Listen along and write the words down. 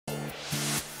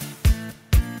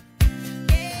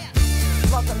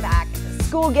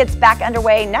School gets back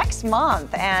underway next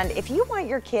month, and if you want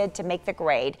your kid to make the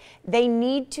grade, they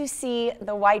need to see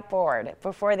the whiteboard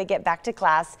before they get back to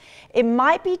class. It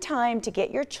might be time to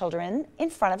get your children in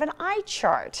front of an eye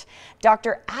chart.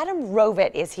 Dr. Adam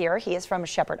Rovit is here. He is from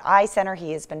Shepherd Eye Center.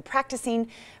 He has been practicing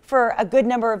for a good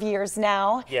number of years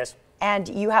now. Yes. And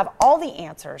you have all the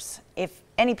answers if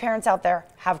any parents out there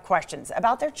have questions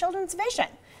about their children's vision.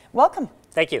 Welcome.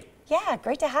 Thank you. Yeah,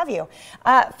 great to have you.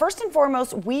 First and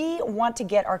foremost, we want to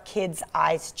get our kids'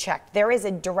 eyes checked. There is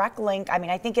a direct link. I mean,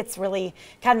 I think it's really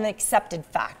kind of an accepted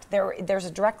fact. There's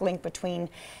a direct link between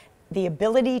the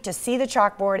ability to see the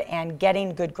chalkboard and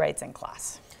getting good grades in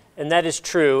class. And that is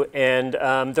true. And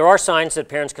there are signs that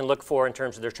parents can look for in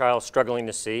terms of their child struggling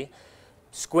to see.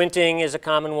 Squinting is a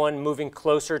common one, moving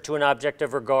closer to an object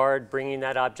of regard, bringing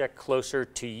that object closer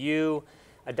to you,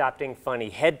 adopting funny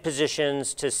head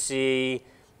positions to see,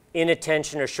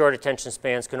 inattention or short attention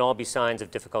spans can all be signs of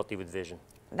difficulty with vision.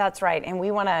 That's right, and we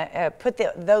want to put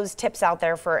those tips out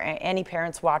there for any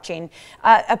parents watching.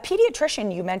 A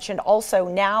pediatrician you mentioned also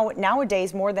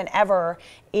nowadays more than ever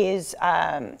is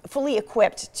fully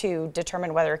equipped to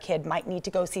determine whether a kid might need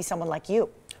to go see someone like you.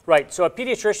 Right, so a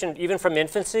pediatrician, even from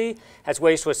infancy, has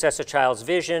ways to assess a child's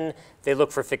vision. They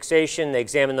look for fixation, they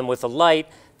examine them with a light.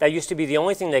 That used to be the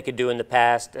only thing they could do in the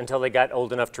past until they got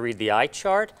old enough to read the eye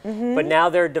chart. But now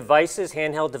there are devices,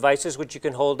 handheld devices, which you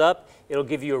can hold up. It'll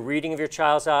give you a reading of your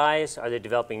child's eyes. Are they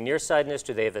developing nearsightedness?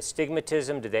 Do they have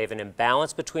astigmatism? Do they have an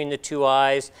imbalance between the two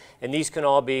eyes? And these can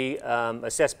all be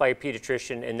assessed by a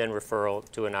pediatrician and then referral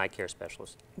to an eye care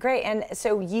specialist. Great, and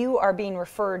so you are being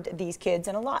referred these kids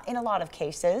in a lot of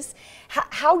cases.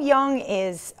 How young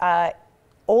is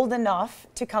old enough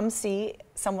to come see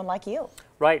someone like you?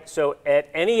 Right, so at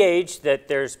any age that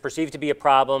there's perceived to be a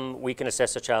problem, we can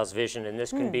assess a child's vision, and this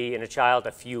can be in a child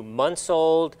a few months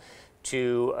old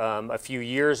to a few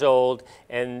years old,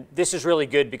 and this is really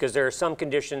good because there are some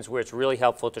conditions where it's really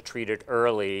helpful to treat it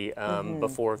early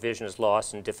before vision is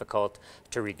lost and difficult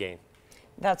to regain.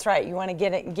 That's right, you want to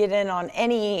get in on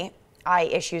any eye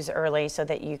issues early so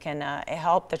that you can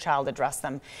help the child address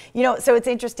them. You know, so it's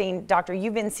interesting, Doctor,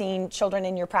 you've been seeing children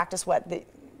in your practice,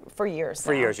 for years.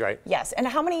 For years, right. Yes, and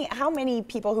how many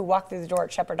people who walk through the door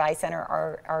at Shepherd Eye Center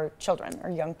are children or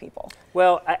young people?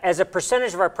 Well, as a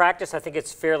percentage of our practice, I think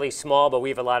it's fairly small, but we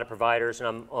have a lot of providers, and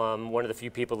I'm one of the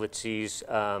few people that sees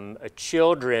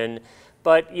children.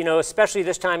 But, you know, especially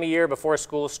this time of year before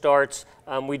school starts,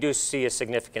 we do see a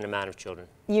significant amount of children.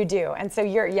 You do, and so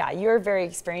you're very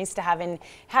experienced to having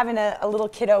a little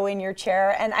kiddo in your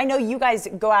chair, and I know you guys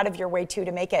go out of your way too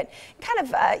to make it kind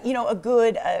of you know, a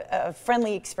good,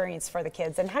 friendly experience for the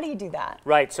kids. And how do you do that?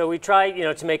 Right. So we try, you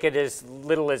know, to make it as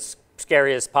little as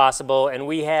scary as possible, and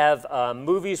we have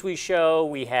movies we show,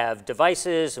 we have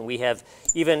devices, and we have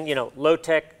even, you know,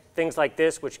 low-tech things like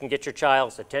this, which can get your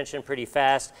child's attention pretty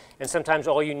fast, and sometimes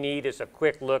all you need is a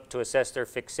quick look to assess their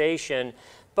fixation.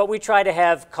 But we try to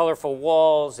have colorful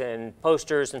walls and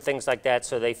posters and things like that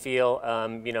so they feel,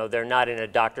 you know, they're not in a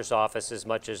doctor's office as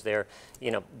much as they're,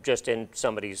 you know, just in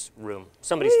somebody's room,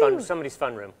 somebody's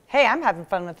fun room. Hey, I'm having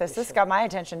fun with this. This got my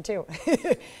attention too.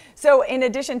 So in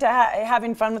addition to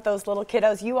having fun with those little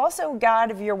kiddos, you also go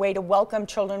out of your way to welcome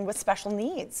children with special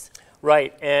needs.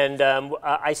 Right, and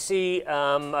I see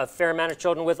a fair amount of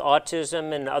children with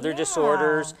autism and other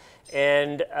disorders,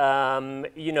 and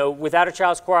you know, without a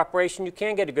child's cooperation, you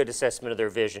can get a good assessment of their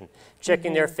vision.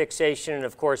 Checking their fixation, and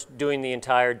of course, doing the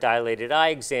entire dilated eye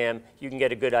exam, you can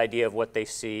get a good idea of what they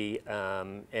see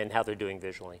and how they're doing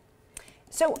visually.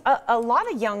 So a lot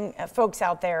of young folks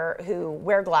out there who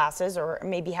wear glasses or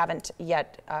maybe haven't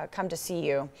yet come to see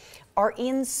you are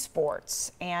in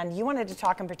sports, and you wanted to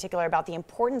talk in particular about the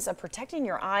importance of protecting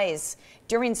your eyes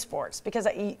during sports, because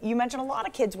you mentioned a lot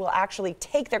of kids will actually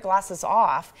take their glasses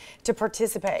off to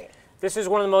participate. This is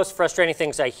one of the most frustrating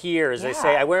things I hear is they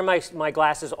say, I wear my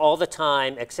glasses all the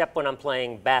time except when I'm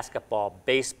playing basketball,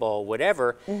 baseball,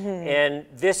 whatever, and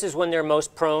this is when they're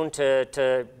most prone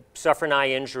to suffer an eye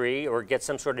injury or get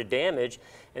some sort of damage,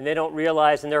 and they don't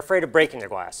realize, and they're afraid of breaking their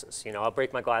glasses. You know, I'll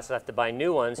break my glasses, I have to buy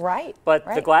new ones. Right. But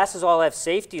the glasses all have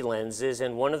safety lenses,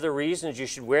 and one of the reasons you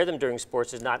should wear them during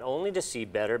sports is not only to see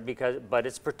better, but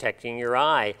it's protecting your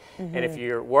eye. And if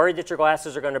you're worried that your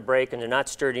glasses are going to break and they're not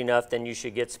sturdy enough, then you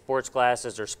should get sports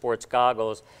glasses or sports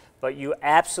goggles. But you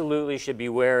absolutely should be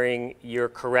wearing your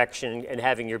correction and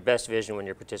having your best vision when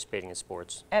you're participating in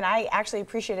sports. And I actually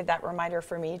appreciated that reminder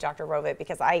for me, Dr. Rovit,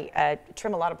 because I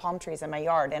trim a lot of palm trees in my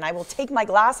yard, and I will take my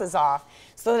glasses off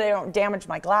so that I don't damage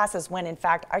my glasses when, in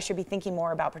fact, I should be thinking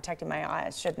more about protecting my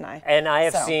eyes, shouldn't I? And I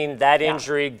have seen that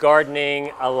injury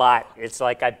gardening a lot. It's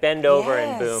like I bend over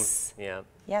and boom. Yeah.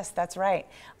 Yes, that's right.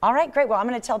 All right, great. Well, I'm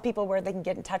going to tell people where they can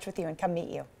get in touch with you and come meet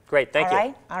you. Great, thank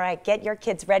you. All right, get your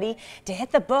kids ready to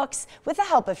hit the books with the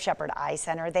help of Shepherd Eye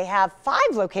Center. They have 5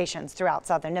 locations throughout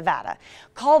Southern Nevada.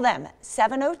 Call them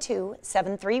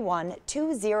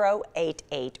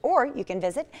 702-731-2088, or you can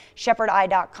visit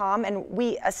shepherdeye.com, and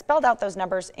we spelled out those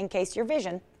numbers in case your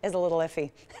vision is a little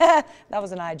iffy. That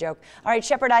was an eye joke. All right,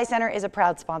 Shepherd Eye Center is a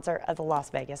proud sponsor of the Las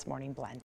Vegas Morning Blend.